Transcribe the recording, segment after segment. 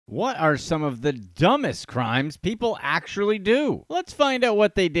What are some of the dumbest crimes people actually do? Let's find out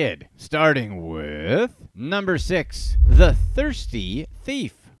what they did. Starting with number 6, the thirsty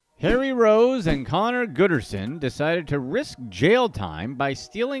thief. Rose and Connor Gooderson decided to risk jail time by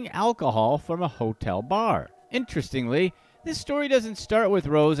stealing alcohol from a hotel bar. Interestingly, this story doesn't start with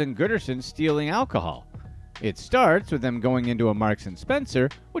Rose and Gooderson stealing alcohol. It starts with them going into a Marks & Spencer,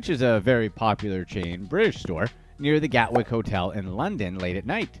 which is a very popular chain British store, near the Gatwick Hotel in London late at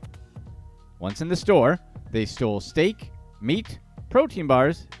night. Once in the store, they stole steak, meat, protein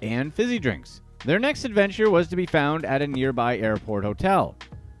bars, and fizzy drinks. Their next adventure was to be found at a nearby airport hotel.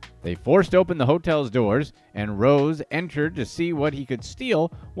 They forced open the hotel's doors, and Rose entered to see what he could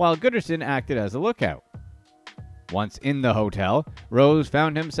steal while Gooderson acted as a lookout. Once in the hotel, Rose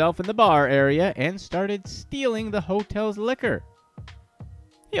found himself in the bar area and started stealing the hotel's liquor.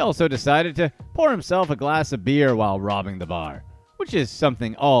 He also decided to pour himself a glass of beer while robbing the bar, which is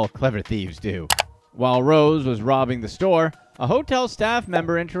something all clever thieves do. While Rose was robbing the store, a hotel staff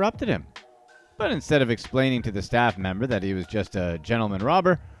member interrupted him. But instead of explaining to the staff member that he was just a gentleman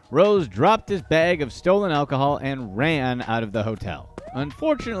robber, Rose dropped his bag of stolen alcohol and ran out of the hotel.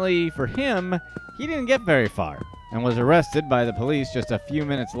 Unfortunately for him, he didn't get very far and was arrested by the police just a few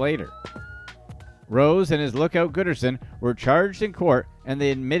minutes later. Rose and his lookout Gooderson were charged in court, and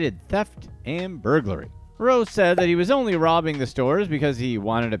they admitted theft and burglary. Rose said that he was only robbing the stores because he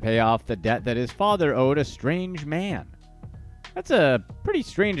wanted to pay off the debt that his father owed a strange man. That's a pretty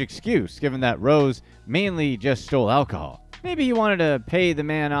strange excuse, given that Rose mainly just stole alcohol. Maybe he wanted to pay the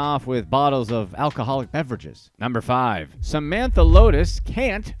man off with bottles of alcoholic beverages. Number 5. Samantha Lotus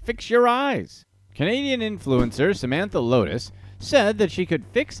can't fix your eyes. Canadian influencer Samantha Lotus said that she could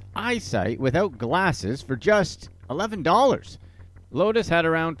fix eyesight without glasses for just $11. Lotus had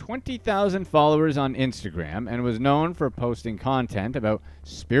around 20,000 followers on Instagram and was known for posting content about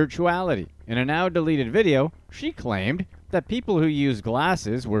spirituality. In a now deleted video, she claimed that people who use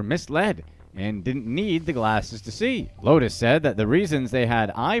glasses were misled and didn't need the glasses to see. Lotus said that the reasons they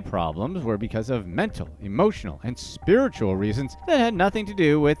had eye problems were because of mental, emotional, and spiritual reasons that had nothing to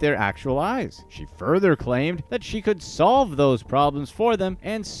do with their actual eyes. She further claimed that she could solve those problems for them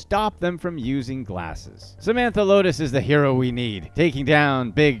and stop them from using glasses. Samantha Lotus is the hero we need, taking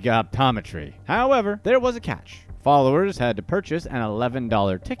down big optometry. However, there was a catch. Followers had to purchase an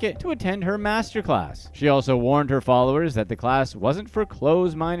 $11 ticket to attend her masterclass. She also warned her followers that the class wasn't for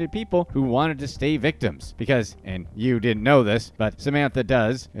closed-minded people who wanted to stay victims. Because, and you didn't know this, but Samantha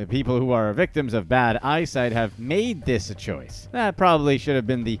does, people who are victims of bad eyesight have made this a choice. That probably should have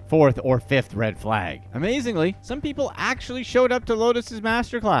been the 4th or 5th red flag. Amazingly, some people actually showed up to Lotus's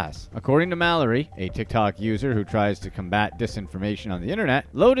masterclass. According to Mallory, a TikTok user who tries to combat disinformation on the internet,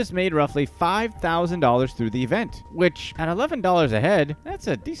 Lotus made roughly $5,000 through the event, which at $11 a head, that's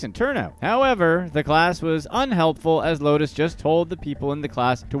a decent turnout. However, the class was unhelpful as Lotus just told the people in the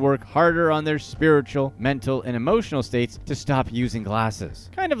class to work harder on their spiritual, mental, and emotional states to stop using glasses.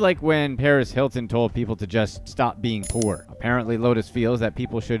 Kind of like when Paris Hilton told people to just stop being poor. Apparently, Lotus feels that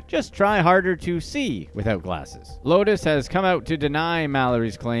people should just try harder to see without glasses. Lotus has come out to deny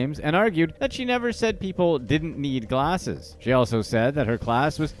Mallory's claims and argued that she never said people didn't need glasses. She also said that her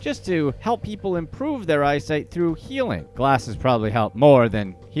class was just to help people improve their eyesight through healing. Glasses probably help more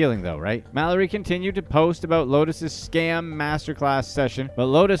than healing though, right? Mallory continued to post about Lotus's scam masterclass session, but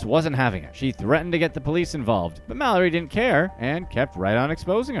Lotus wasn't having it. She threatened to get the police involved, but Mallory didn't care and kept right on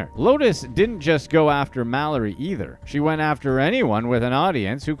exposing her. Lotus didn't just go after Mallory either. She went after anyone with an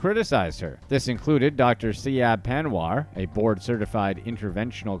audience who criticized her. This included Dr. Siab Panwar, a board-certified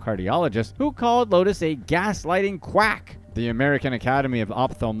interventional cardiologist, who called Lotus a gaslighting quack. The American Academy of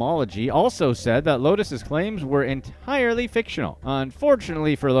Ophthalmology also said that Lotus's claims were entirely fictional.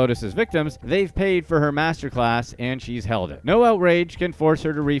 Unfortunately for Lotus's victims, they've paid for her masterclass and she's held it. No outrage can force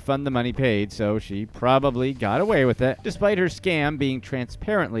her to refund the money paid, so she probably got away with it, despite her scam being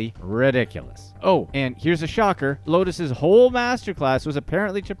transparently ridiculous. Oh, and here's a shocker. Lotus's whole masterclass was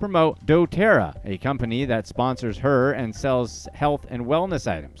apparently to promote doTERRA, a company that sponsors her and sells health and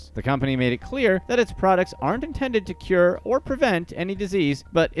wellness items. The company made it clear that its products aren't intended to cure or prevent any disease,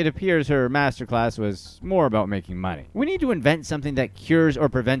 but it appears her masterclass was more about making money. We need to invent something that cures or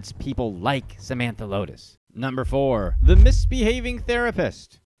prevents people like Samantha Lotus. Number 4. The Misbehaving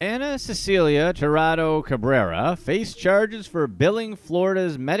Therapist. Anna Cecilia Tirado Cabrera faced charges for billing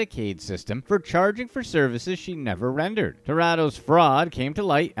Florida's Medicaid system for charging for services she never rendered. Tirado's fraud came to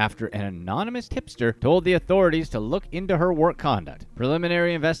light after an anonymous tipster told the authorities to look into her work conduct.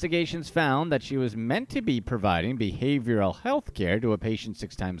 Preliminary investigations found that she was meant to be providing behavioral health care to a patient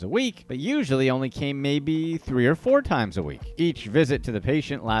 6 times a week, but usually only came maybe 3 or 4 times a week. Each visit to the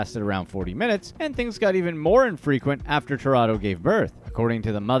patient lasted around 40 minutes, and things got even more infrequent after Tirado gave birth. According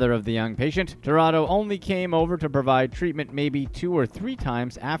to the mother of the young patient, Tirado only came over to provide treatment maybe 2 or 3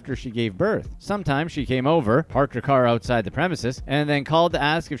 times after she gave birth. Sometimes she came over, parked her car outside the premises, and then called to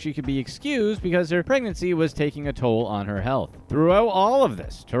ask if she could be excused because her pregnancy was taking a toll on her health. Throughout all of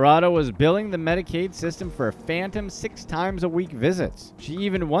this, Tirado was billing the Medicaid system for phantom 6 times a week visits. She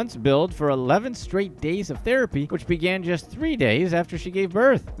even once billed for 11 straight days of therapy, which began just 3 days after she gave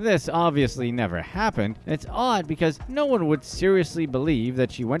birth. This obviously never happened. It's odd because no one would seriously believe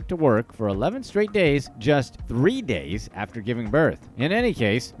that she went to work for 11 straight days just 3 days after giving birth. In any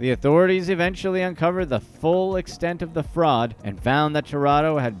case, the authorities eventually uncovered the full extent of the fraud and found that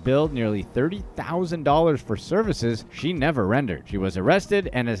Tirado had billed nearly $30,000 for services she never rendered. She was arrested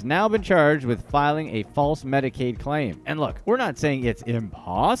and has now been charged with filing a false Medicaid claim. And look, we're not saying it's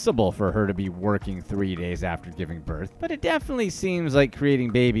impossible for her to be working 3 days after giving birth, but it definitely seems like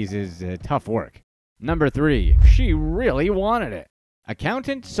creating babies is tough work. Number 3, she really wanted it.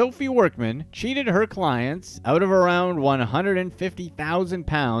 Accountant Sophie Workman cheated her clients out of around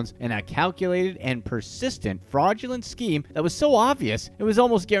 £150,000 in a calculated and persistent fraudulent scheme that was so obvious it was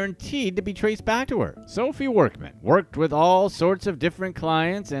almost guaranteed to be traced back to her. Sophie Workman worked with all sorts of different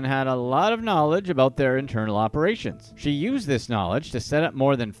clients and had a lot of knowledge about their internal operations. She used this knowledge to set up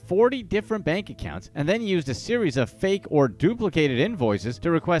more than 40 different bank accounts and then used a series of fake or duplicated invoices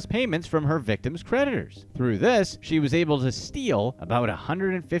to request payments from her victims' creditors. Through this, she was able to steal about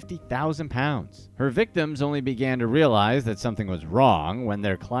 £150,000. Her victims only began to realize that something was wrong when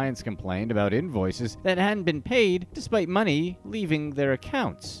their clients complained about invoices that hadn't been paid despite money leaving their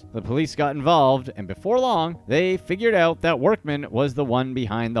accounts. The police got involved, and before long, they figured out that Workman was the one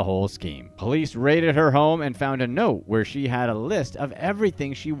behind the whole scheme. Police raided her home and found a note where she had a list of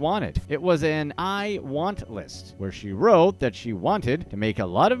everything she wanted. It was an I want list, where she wrote that she wanted to make a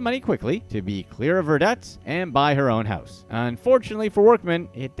lot of money quickly, to be clear of her debts, and buy her own house. Unfortunately for Workman,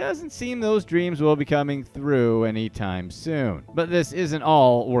 it doesn't seem those dreams will be coming through anytime soon. But this isn't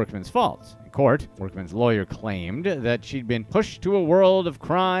all Workman's fault. In court, Workman's lawyer claimed that she'd been pushed to a world of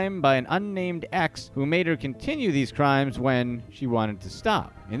crime by an unnamed ex who made her continue these crimes when she wanted to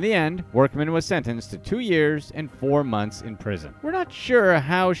stop. In the end, Workman was sentenced to 2 years and 4 months in prison. We're not sure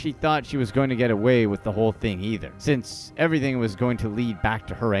how she thought she was going to get away with the whole thing either, since everything was going to lead back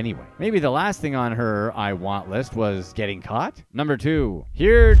to her anyway. Maybe the last thing on her I want list was getting caught? Number 2,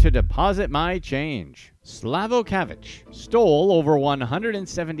 here to deposit my change. Slavo Kavic stole over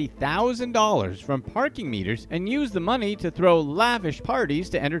 $170,000 from parking meters and used the money to throw lavish parties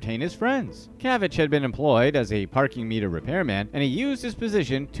to entertain his friends. Kavic had been employed as a parking meter repairman, and he used his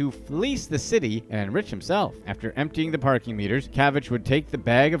position to fleece the city and enrich himself. After emptying the parking meters, Kavic would take the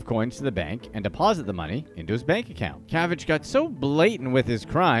bag of coins to the bank and deposit the money into his bank account. Kavic got so blatant with his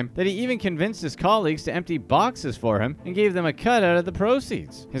crime that he even convinced his colleagues to empty boxes for him and gave them a cut out of the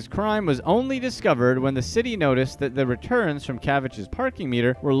proceeds. His crime was only discovered when the city noticed that the returns from Kavic's parking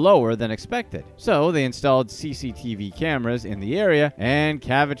meter were lower than expected. So they installed CCTV cameras in the area, and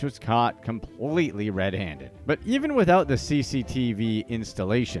Kavic was caught completely red-handed. But even without the CCTV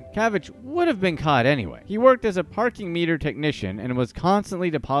installation, Kavic would have been caught anyway. He worked as a parking meter technician and was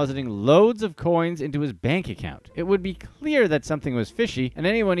constantly depositing loads of coins into his bank account. It would be clear that something was fishy, and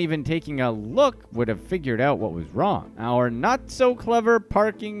anyone even taking a look would have figured out what was wrong. Our not-so-clever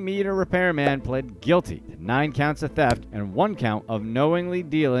parking meter repairman pled guilty to 9 counts of theft and 1 count of knowingly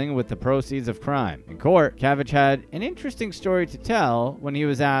dealing with the proceeds of crime. In court, Kavic had an interesting story to tell when he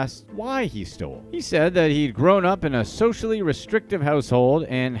was asked why he stole. He said that he'd grown up in a socially restrictive household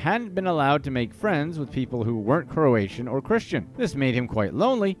and hadn't been allowed to make friends with people who weren't Croatian or Christian. This made him quite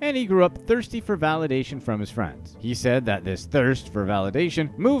lonely, and he grew up thirsty for validation from his friends. He said that this thirst for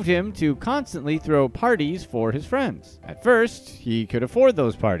validation moved him to constantly throw parties for his friends. At first, he could afford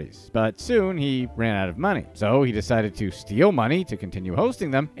those parties, but soon he ran out of money. So he decided to steal money to continue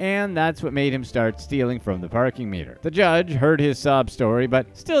hosting them, and that's what made him start stealing from the parking meter. The judge heard his sob story,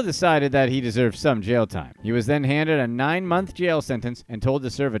 but still decided that he deserved some jail time. He was then handed a 9-month jail sentence and and told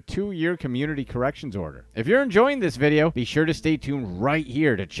to serve a 2-year community corrections order. If you're enjoying this video, be sure to stay tuned right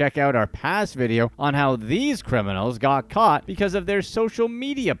here to check out our past video on how these criminals got caught because of their social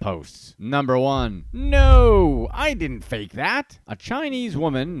media posts. Number 1. No, I didn't fake that. A Chinese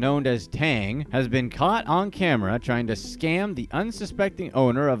woman known as Tang has been caught on camera trying to scam the unsuspecting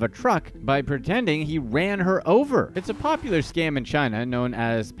owner of a truck by pretending he ran her over. It's a popular scam in China known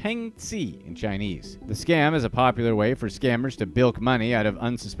as fizzy in Chinese. The scam is a popular way for scammers to bilk money out of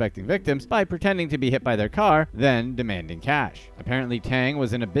unsuspecting victims by pretending to be hit by their car, then demanding cash. Apparently, Tang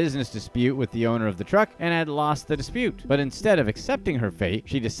was in a business dispute with the owner of the truck and had lost the dispute. But instead of accepting her fate,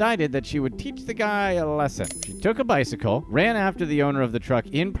 she decided that she would teach the guy a lesson. She took a bicycle, ran after the owner of the truck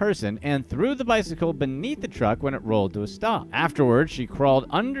in person, and threw the bicycle beneath the truck when it rolled to a stop. Afterwards, she crawled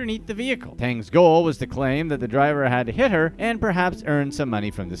underneath the vehicle. Tang's goal was to claim that the driver had hit her and perhaps earn some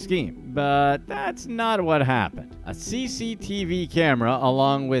money from the scheme. But that's not what happened. A CCTV camera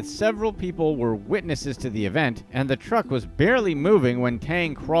along with several people were witnesses to the event, and the truck was barely moving when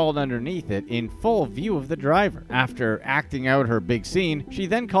Tang crawled underneath it in full view of the driver. After acting out her big scene, she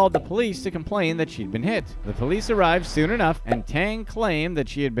then called the police to complain that she'd been hit. The police arrived soon enough, and Tang claimed that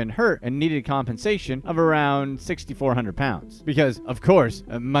she had been hurt and needed compensation of around 6,400 pounds. Because, of course,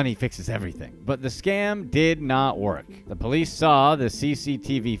 money fixes everything. But the scam did not work. The police saw the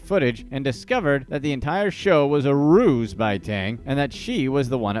CCTV footage and discovered that the entire show was a ruse by Tang and that she was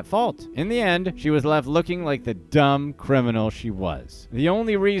the one at fault. In the end, she was left looking like the dumb criminal she was. The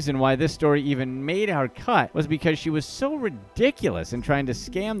only reason why this story even made our cut was because she was so ridiculous in trying to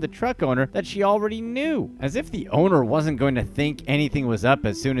scam the truck owner that she already knew, as if the owner wasn't going to think anything was up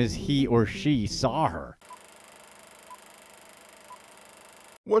as soon as he or she saw her.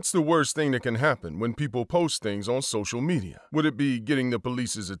 What's the worst thing that can happen when people post things on social media? Would it be getting the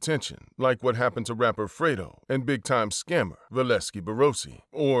police's attention, like what happened to rapper Fredo and big-time scammer Valesky Barossi?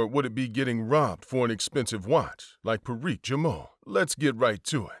 Or would it be getting robbed for an expensive watch, like Parik Jamal? Let's get right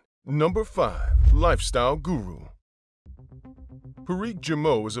to it. Number 5. Lifestyle Guru. Parik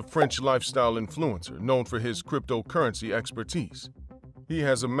Jamal is a French lifestyle influencer known for his cryptocurrency expertise. He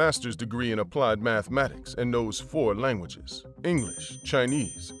has a master's degree in applied mathematics and knows 4 languages: English,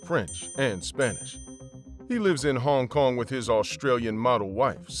 Chinese, French, and Spanish. He lives in Hong Kong with his Australian model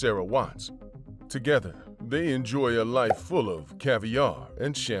wife, Sarah Watts. Together, they enjoy a life full of caviar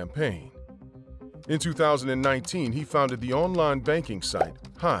and champagne. In 2019, he founded the online banking site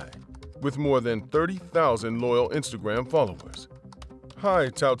Hi, with more than 30,000 loyal Instagram followers. Hi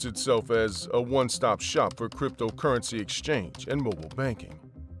touts itself as a one-stop shop for cryptocurrency exchange and mobile banking.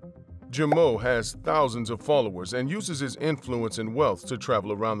 Jamal has thousands of followers and uses his influence and wealth to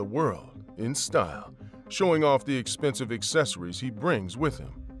travel around the world in style, showing off the expensive accessories he brings with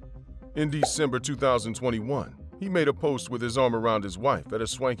him. In December 2021, he made a post with his arm around his wife at a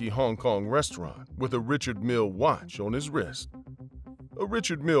swanky Hong Kong restaurant with a Richard Mille watch on his wrist. A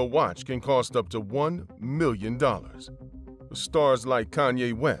Richard Mille watch can cost up to $1 million. Stars like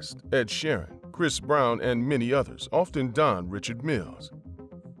Kanye West, Ed Sheeran, Chris Brown, and many others often don Richard Milles.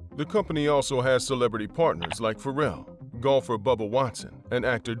 The company also has celebrity partners like Pharrell, golfer Bubba Watson, and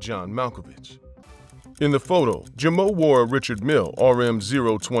actor John Malkovich. In the photo, Jamal wore a Richard Mille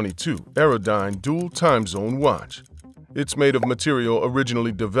RM022 Aerodyne dual time zone watch. It's made of material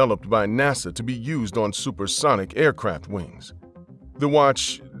originally developed by NASA to be used on supersonic aircraft wings. The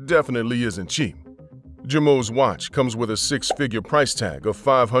watch definitely isn't cheap. Jamal's watch comes with a 6-figure price tag of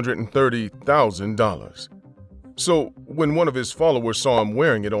 $530,000. So, when one of his followers saw him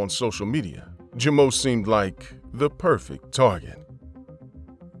wearing it on social media, Jamal seemed like the perfect target.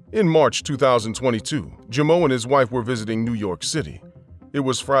 In March 2022, Jamal and his wife were visiting New York City. It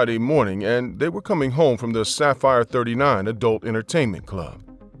was Friday morning and they were coming home from the Sapphire 39 Adult Entertainment Club.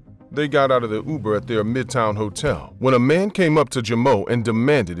 They got out of the Uber at their Midtown hotel when a man came up to Jamal and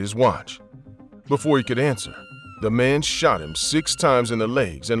demanded his watch. Before he could answer, the man shot him 6 times in the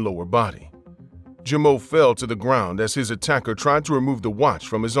legs and lower body. Jamal fell to the ground as his attacker tried to remove the watch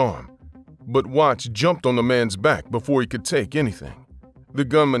from his arm. But Watts jumped on the man's back before he could take anything. The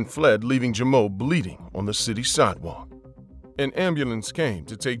gunman fled, leaving Jamal bleeding on the city sidewalk. An ambulance came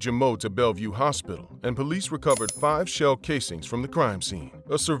to take Jamal to Bellevue Hospital, and police recovered 5 shell casings from the crime scene.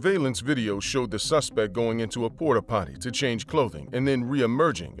 A surveillance video showed the suspect going into a porta potty to change clothing and then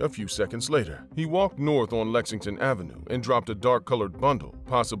re-emerging a few seconds later. He walked north on Lexington Avenue and dropped a dark-colored bundle,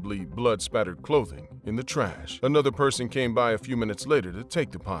 possibly blood-spattered clothing, in the trash. Another person came by a few minutes later to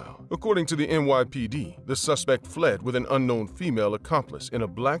take the pile. According to the NYPD, the suspect fled with an unknown female accomplice in a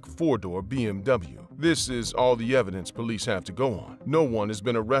black 4-door BMW. This is all the evidence police have to go on. No one has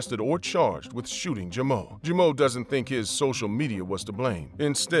been arrested or charged with shooting Jamo. Jamo doesn't think his social media was to blame.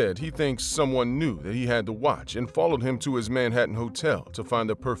 Instead, he thinks someone knew that he had to watch and followed him to his Manhattan hotel to find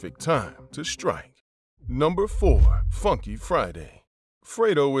the perfect time to strike. Number 4. Funky Friday.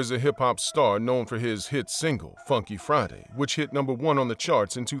 Fredo is a hip-hop star known for his hit single, Funky Friday, which hit number 1 on the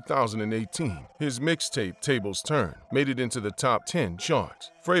charts in 2018. His mixtape, Tables Turn, made it into the top 10 charts.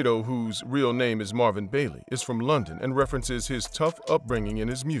 Fredo, whose real name is Marvin Bailey, is from London and references his tough upbringing in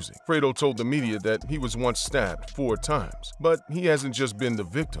his music. Fredo told the media that he was once stabbed 4 times, but he hasn't just been the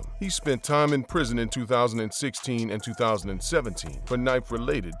victim. He spent time in prison in 2016 and 2017 for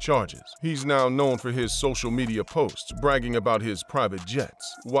knife-related charges. He's now known for his social media posts bragging about his private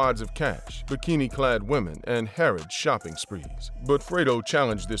jets, wads of cash, bikini-clad women, and harried shopping sprees. But Fredo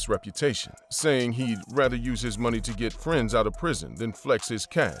challenged this reputation, saying he'd rather use his money to get friends out of prison than flex his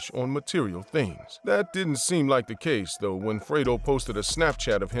cash on material things. That didn't seem like the case, though, when Fredo posted a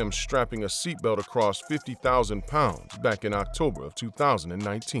Snapchat of him strapping a seatbelt across 50,000 pounds back in October of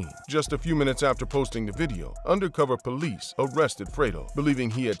 2019. Just a few minutes after posting the video, undercover police arrested Fredo, believing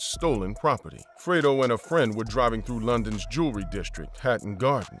he had stolen property. Fredo and a friend were driving through London's jewelry district, Hatton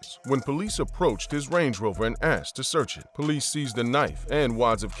Gardens, when police approached his Range Rover and asked to search it. Police seized a knife and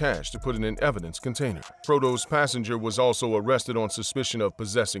wads of cash to put in an evidence container. Fredo's passenger was also arrested on suspicion of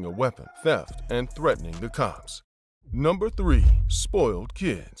possessing a weapon, theft, and threatening the cops. Number 3. Spoiled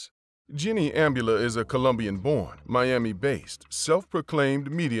kids. Jenny Ambula is a Colombian-born, Miami-based, self-proclaimed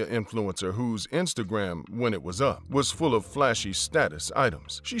media influencer whose Instagram, when it was up, was full of flashy status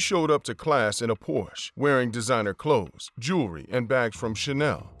items. She showed up to class in a Porsche, wearing designer clothes, jewelry, and bags from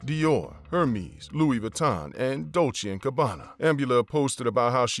Chanel, Dior, Hermes, Louis Vuitton, and Dolce & Gabbana. Ambula posted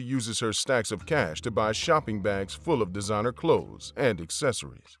about how she uses her stacks of cash to buy shopping bags full of designer clothes and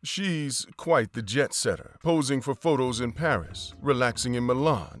accessories. She's quite the jet-setter, posing for photos in Paris, relaxing in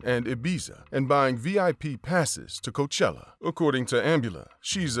Milan, and Ibiza, and buying VIP passes to Coachella. According to Ambula,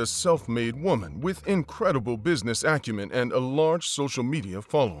 she's a self-made woman with incredible business acumen and a large social media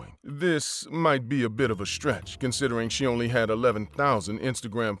following. This might be a bit of a stretch, considering she only had 11,000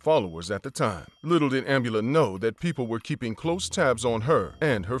 Instagram followers at the time. Little did Ambula know that people were keeping close tabs on her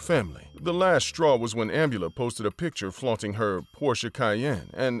and her family. The last straw was when Ambula posted a picture flaunting her Porsche Cayenne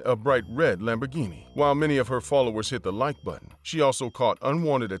and a bright red Lamborghini. While many of her followers hit the like button, she also caught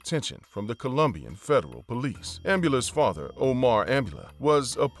unwanted attention from the Colombian Federal Police. Ambula's father, Omar Ambula,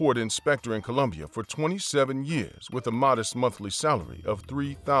 was a port inspector in Colombia for 27 years with a modest monthly salary of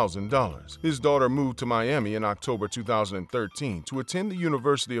 $3,000. His daughter moved to Miami in October 2013 to attend the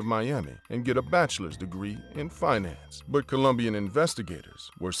University of Miami and get a bachelor's degree in finance. But Colombian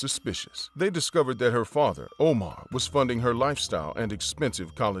investigators were suspicious. They discovered that her father, Omar, was funding her lifestyle and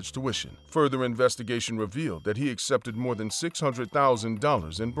expensive college tuition. Further investigation revealed that he accepted more than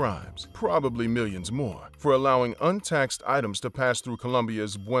 $600,000 in bribes, probably millions more, for allowing untaxed items to pass through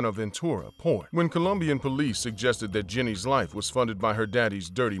Colombia's Buenaventura port. When Colombian police suggested that Jenny's life was funded by her daddy's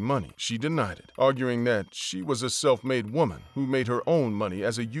dirty money, she denied it, arguing that she was a self-made woman who made her own money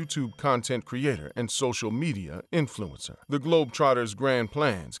as a YouTube content creator and social media influencer. The Globetrotters' grand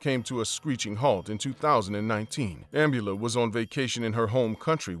plans came to a screeching halt in 2019. Ambula was on vacation in her home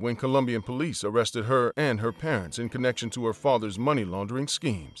country when Colombian police arrested her and her parents in connection to her father's money laundering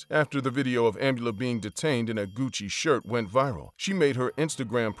schemes. After the video of Ambula being detained in a Gucci shirt went viral, she made her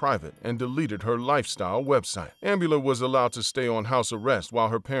Instagram private and deleted her lifestyle website. Ambula was allowed to stay on house arrest while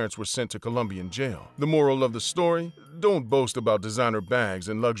her parents were sent to Colombian jail. The moral of the story? Don't boast about designer bags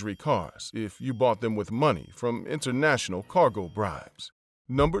and luxury cars if you bought them with money from international cargo bribes.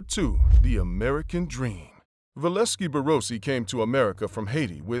 Number 2. The American Dream. Valesky Barossi came to America from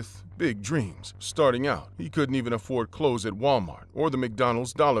Haiti with big dreams. Starting out, he couldn't even afford clothes at Walmart or the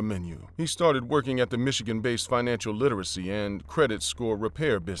McDonald's dollar menu. He started working at the Michigan-based financial literacy and credit score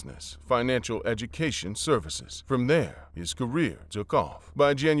repair business, Financial Education Services. From there, his career took off.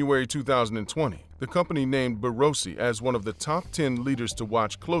 By January 2020, the company named Barossi as one of the top 10 leaders to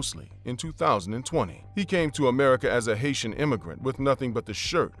watch closely in 2020. He came to America as a Haitian immigrant with nothing but the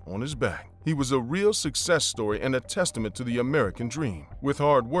shirt on his back. He was a real success story and a testament to the American dream. With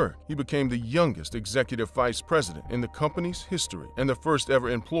hard work, he became the youngest executive vice president in the company's history and the first ever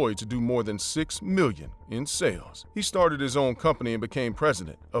employee to do more than $6 million in sales. He started his own company and became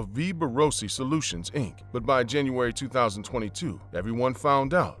president of V. Barossi Solutions, Inc. But by January 2022, everyone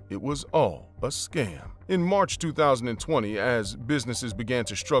found out it was all a scam. In March 2020, as businesses began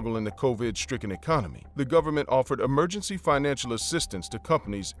to struggle in the COVID-stricken economy, the government offered emergency financial assistance to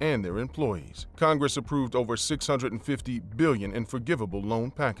companies and their employees. Congress approved over $650 billion in forgivable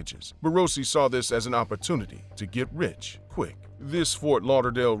loan packages. Barossi saw this as an opportunity to get rich quick. This Fort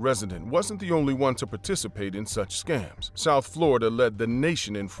Lauderdale resident wasn't the only one to participate in such scams. South Florida led the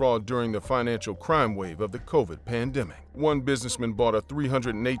nation in fraud during the financial crime wave of the COVID pandemic. One businessman bought a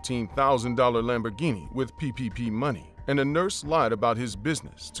 $318,000 Lamborghini with PPP money, and a nurse lied about his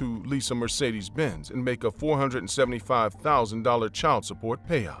business to lease a Mercedes-Benz and make a $475,000 child support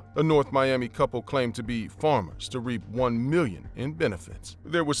payout. A North Miami couple claimed to be farmers to reap $1 million in benefits.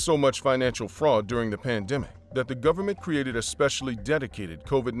 There was so much financial fraud during the pandemic that the government created a specially dedicated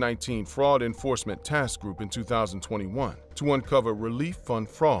COVID-19 Fraud Enforcement Task Group in 2021 to uncover relief fund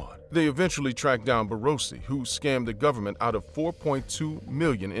fraud. They eventually tracked down Barossi, who scammed the government out of $4.2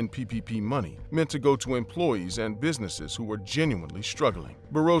 million in PPP money meant to go to employees and businesses who were genuinely struggling.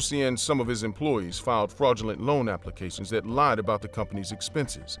 Barossi and some of his employees filed fraudulent loan applications that lied about the company's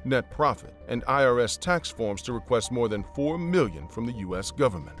expenses, net profit, and IRS tax forms to request more than $4 million from the U.S.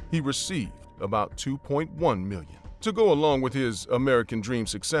 government. He received about $2.1 million. To go along with his American Dream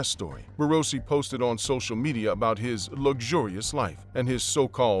success story, Barossi posted on social media about his luxurious life and his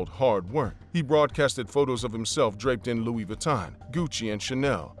so-called hard work. He broadcasted photos of himself draped in Louis Vuitton, Gucci, and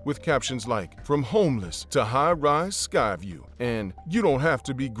Chanel, with captions like, "From homeless to high-rise sky view," and "You don't have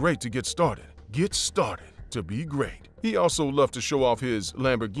to be great to get started. Get started to be great." He also loved to show off his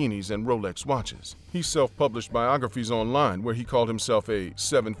Lamborghinis and Rolex watches. He self-published biographies online where he called himself a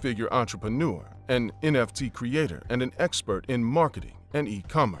seven-figure entrepreneur, an NFT creator, and an expert in marketing and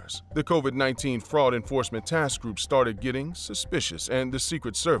e-commerce. The COVID-19 Fraud Enforcement Task Group started getting suspicious, and the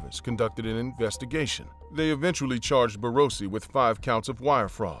Secret Service conducted an investigation. They eventually charged Barossi with 5 counts of wire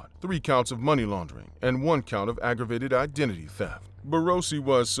fraud, 3 counts of money laundering, and 1 count of aggravated identity theft. Barossi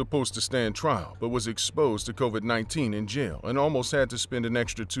was supposed to stand trial, but was exposed to COVID-19 in jail and almost had to spend an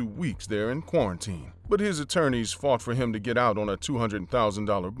extra 2 weeks there in quarantine. But his attorneys fought for him to get out on a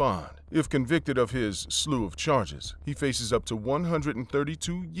 $200,000 bond. If convicted of his slew of charges, he faces up to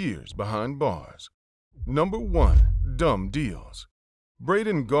 132 years behind bars. Number 1. Dumb deals.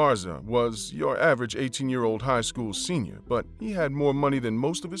 Braden Garza was your average 18-year-old high school senior, but he had more money than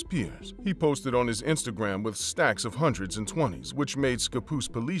most of his peers. He posted on his Instagram with stacks of hundreds and twenties, which made Scappoose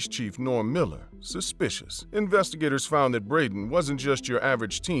Police Chief Norm Miller suspicious. Investigators found that Braden wasn't just your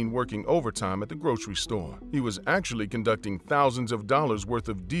average teen working overtime at the grocery store. He was actually conducting thousands of dollars worth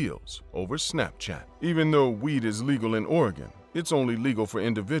of deals over Snapchat. Even though weed is legal in Oregon, it's only legal for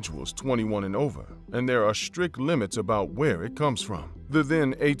individuals 21 and over, and there are strict limits about where it comes from. The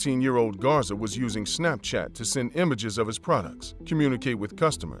then 18-year-old Garza was using Snapchat to send images of his products, communicate with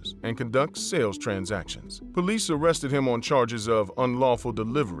customers, and conduct sales transactions. Police arrested him on charges of unlawful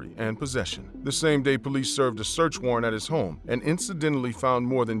delivery and possession. The same day, police served a search warrant at his home and incidentally found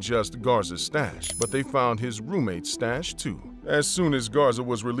more than just Garza's stash, but they found his roommate's stash too. As soon as Garza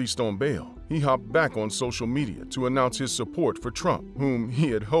was released on bail, he hopped back on social media to announce his support for Trump, whom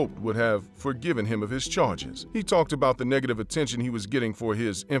he had hoped would have forgiven him of his charges. He talked about the negative attention he was getting for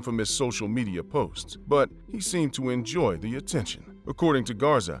his infamous social media posts, but he seemed to enjoy the attention. According to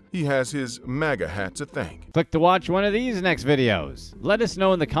Garza, he has his MAGA hat to thank. Click to watch one of these next videos. Let us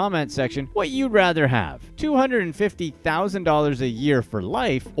know in the comment section what you'd rather have: $250,000 a year for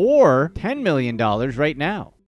life or $10 million right now.